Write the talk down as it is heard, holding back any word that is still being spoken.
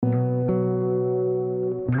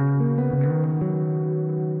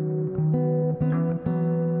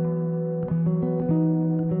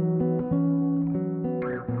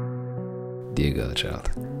Girlchild.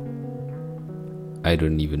 I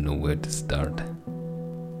don't even know where to start.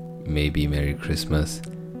 Maybe Merry Christmas,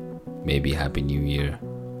 maybe Happy New Year,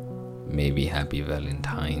 maybe Happy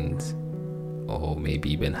Valentine's, or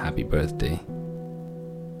maybe even Happy Birthday.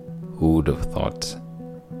 Who would have thought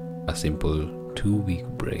a simple 2-week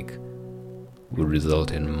break would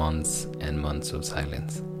result in months and months of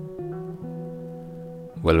silence?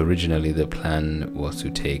 Well, originally the plan was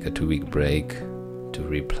to take a 2-week break to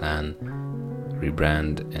replan,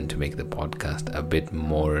 rebrand, and to make the podcast a bit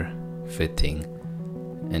more fitting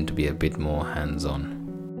and to be a bit more hands-on.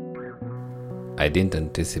 I didn't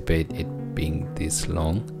anticipate it being this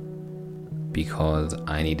long because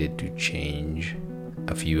I needed to change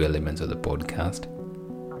a few elements of the podcast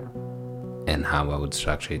and how I would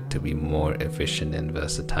structure it to be more efficient and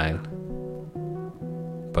versatile,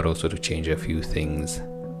 but also to change a few things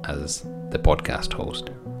as the podcast host.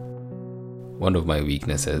 One of my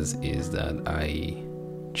weaknesses is that I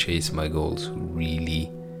chase my goals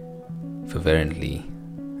really fervently,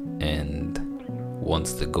 and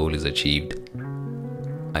once the goal is achieved,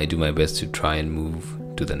 I do my best to try and move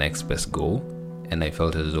to the next best goal, and I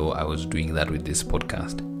felt as though I was doing that with this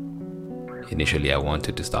podcast. Initially, I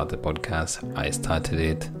wanted to start the podcast. I started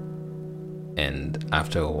it, and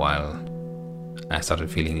after a while, I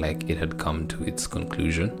started feeling like it had come to its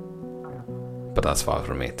conclusion, but that's far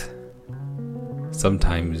from it.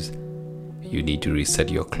 Sometimes you need to reset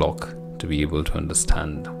your clock to be able to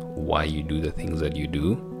understand why you do the things that you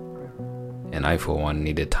do, and I, for one,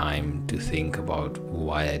 needed time to think about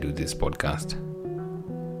why I do this podcast.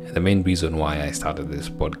 And the main reason why I started this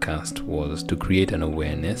podcast was to create an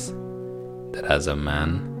awareness that as a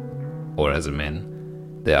man or as a man,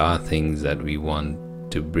 there are things that we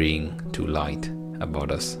want to bring to light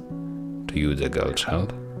about us, to you, the girl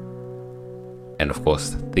child. And of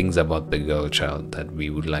course, things about the girl child that we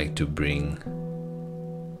would like to bring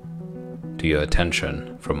to your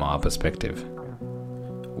attention from our perspective.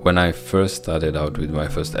 When I first started out with my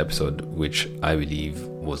first episode, which I believe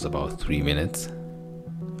was about 3 minutes,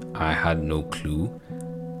 I had no clue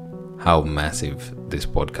how massive this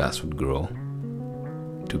podcast would grow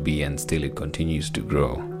to be, and still it continues to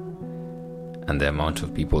grow. And the amount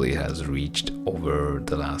of people it has reached over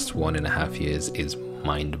the last 1.5 years is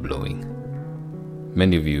mind-blowing.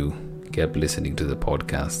 Many of you kept listening to the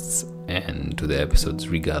podcasts and to the episodes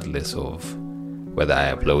regardless of whether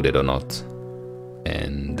I uploaded or not.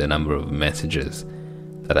 And the number of messages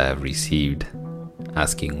that I have received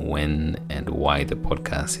asking when and why the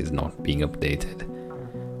podcast is not being updated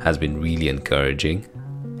has been really encouraging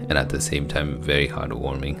and at the same time very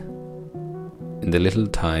heartwarming. In the little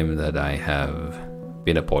time that I have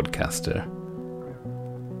been a podcaster,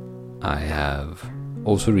 I have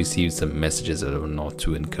also received some messages that are not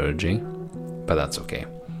too encouraging, but that's okay.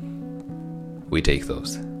 We take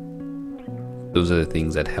those. Those are the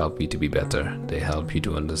things that help you to be better. They help you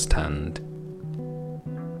to understand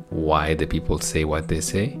why the people say what they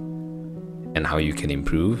say and how you can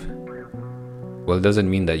improve. Well, it doesn't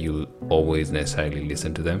mean that you'll always necessarily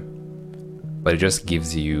listen to them, but it just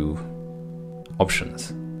gives you options.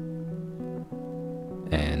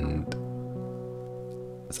 And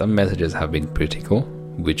some messages have been critical,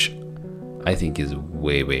 which I think is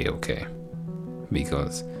way okay,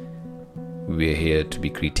 because we're here to be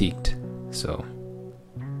critiqued. So,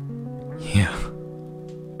 yeah.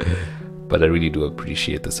 But I really do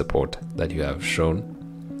appreciate the support that you have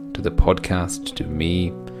shown to the podcast, to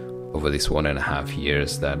me, over this 1.5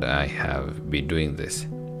 years that I have been doing this.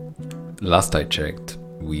 Last I checked,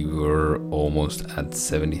 we were almost at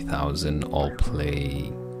 70,000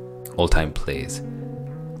 all-time plays.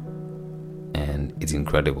 And it's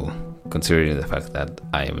incredible, considering the fact that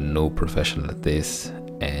I am no professional at this,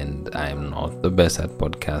 and I am not the best at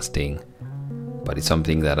podcasting, but it's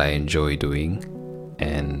something that I enjoy doing,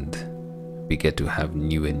 and we get to have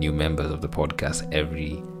new members of the podcast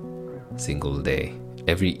every single day,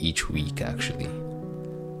 each week actually.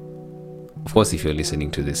 Of course, if you're listening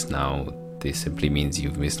to this now, this simply means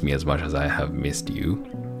you've missed me as much as I have missed you,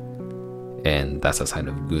 and that's a sign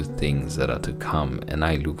of good things that are to come. And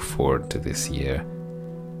I look forward to this year,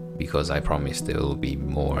 because I promise there will be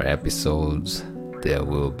more episodes, there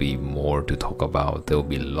will be more to talk about, there will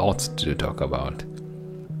be lots to talk about.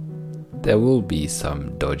 There will be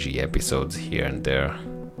some dodgy episodes here and there.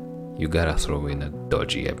 You gotta throw in a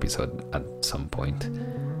dodgy episode at some point.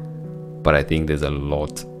 But I think there's a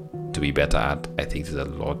lot to be better at. I think there's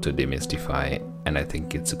a lot to demystify, and I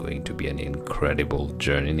think it's going to be an incredible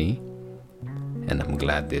journey. And I'm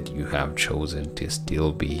glad that you have chosen to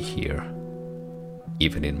still be here,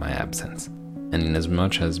 even in my absence. And in as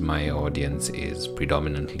much as my audience is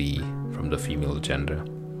predominantly from the female gender,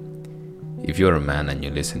 if you're a man and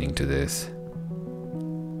you're listening to this,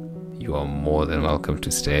 you are more than welcome to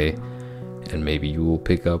stay, and maybe you will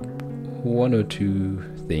pick up one or two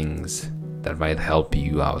things that might help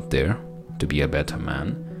you out there to be a better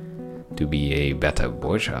man, to be a better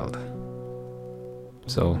boy child.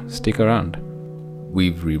 So stick around.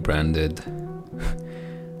 We've rebranded.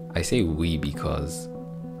 I say we because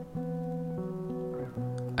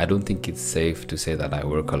I don't think it's safe to say that I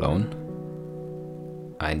work alone.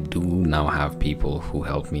 I do now have people who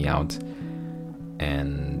help me out,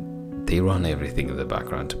 and they run everything in the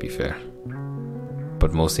background, to be fair.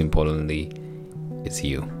 But most importantly, it's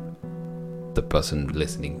you, the person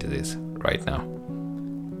listening to this right now.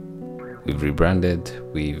 We've rebranded,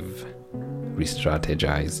 we've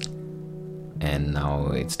re-strategized, and now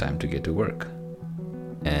it's time to get to work.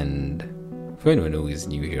 And for anyone who is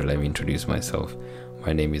new here, let me introduce myself.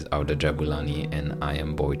 My name is Auda Jabulani and I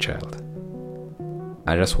am boy child.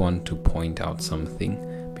 I just want to point out something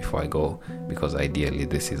before I go, because ideally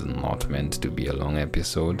this is not meant to be a long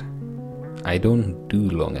episode. I don't do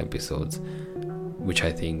long episodes, which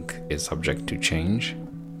I think is subject to change,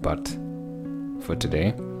 but for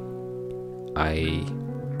today, I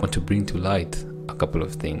want to bring to light a couple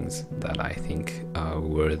of things that I think are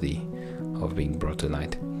worthy of being brought to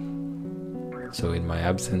light. So in my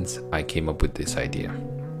absence, I came up with this idea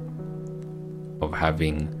of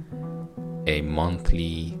having a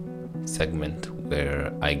monthly segment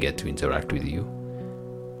where I get to interact with you,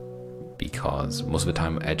 because most of the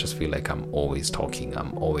time I just feel like I'm always talking,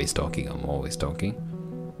 and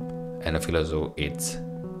I feel as though it's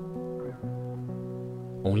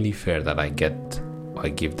only fair that I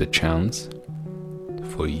give the chance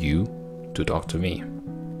for you to talk to me.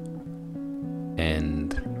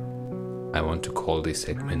 And I want to call this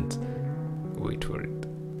segment, wait for it,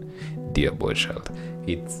 Dear Boy Child.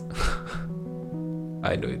 It's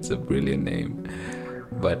I know it's a brilliant name,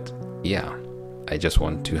 but yeah, I just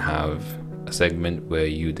want to have a segment where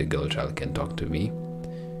you, the girl child, can talk to me.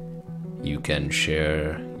 You can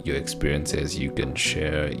share your experiences, you can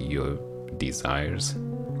share your desires,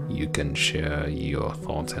 you can share your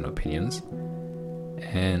thoughts and opinions,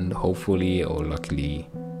 and hopefully or luckily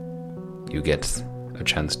you get a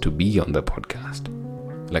chance to be on the podcast.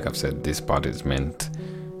 Like I've said, this part is meant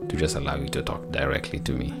to just allow you to talk directly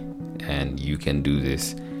to me, and you can do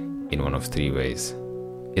this in one of three ways.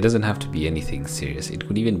 It doesn't have to be anything serious. It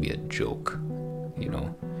could even be a joke, you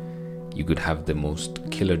know. You could have the most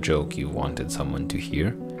killer joke you wanted someone to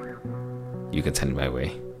hear. You can send it my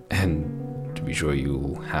way, and to be sure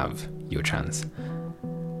you have your chance.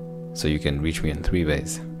 So you can reach me in three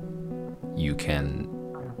ways. You can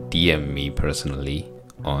DM me personally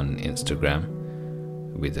on Instagram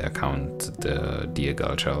with the account the Dear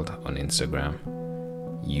Girlchild on Instagram.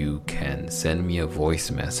 You can send me a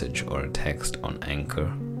voice message or a text on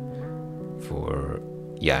Anchor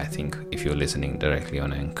I think if you're listening directly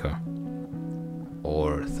on Anchor.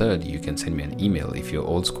 Or third, you can send me an email. If you're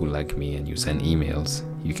old school like me and you send emails,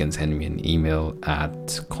 you can send me an email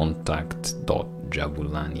at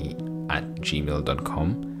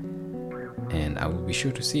contact.jabulani@gmail.com, and I will be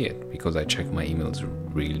sure to see it because I check my emails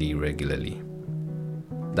really regularly.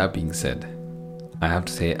 That being said, I have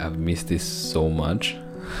to say I've missed this so much.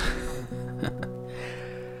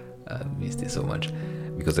 I've missed it so much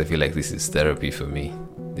because I feel like this is therapy for me.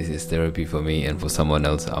 This is therapy for me and for someone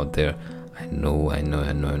else out there. I know.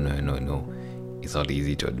 It's not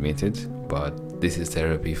easy to admit it, but this is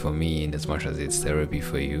therapy for me in as much as it's therapy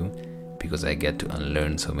for you, because I get to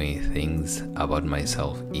unlearn so many things about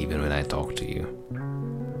myself even when I talk to you.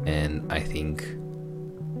 And I think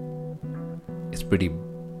it's pretty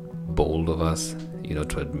bold of us,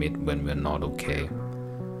 to admit when we're not okay.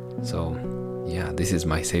 So yeah, this is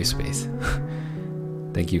my safe space.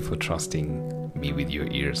 Thank you for trusting me with your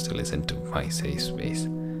ears to listen to my safe space.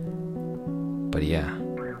 But yeah,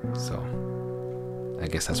 so I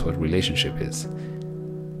guess that's what relationship is.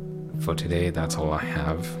 For today, that's all I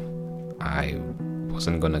have. I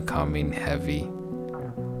wasn't gonna come in heavy,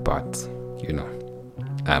 but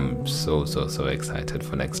I'm so excited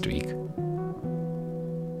for next week.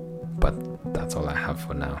 But that's all I have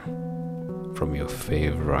for now. From your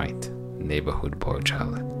favorite neighborhood boy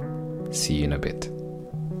child. See you in a bit.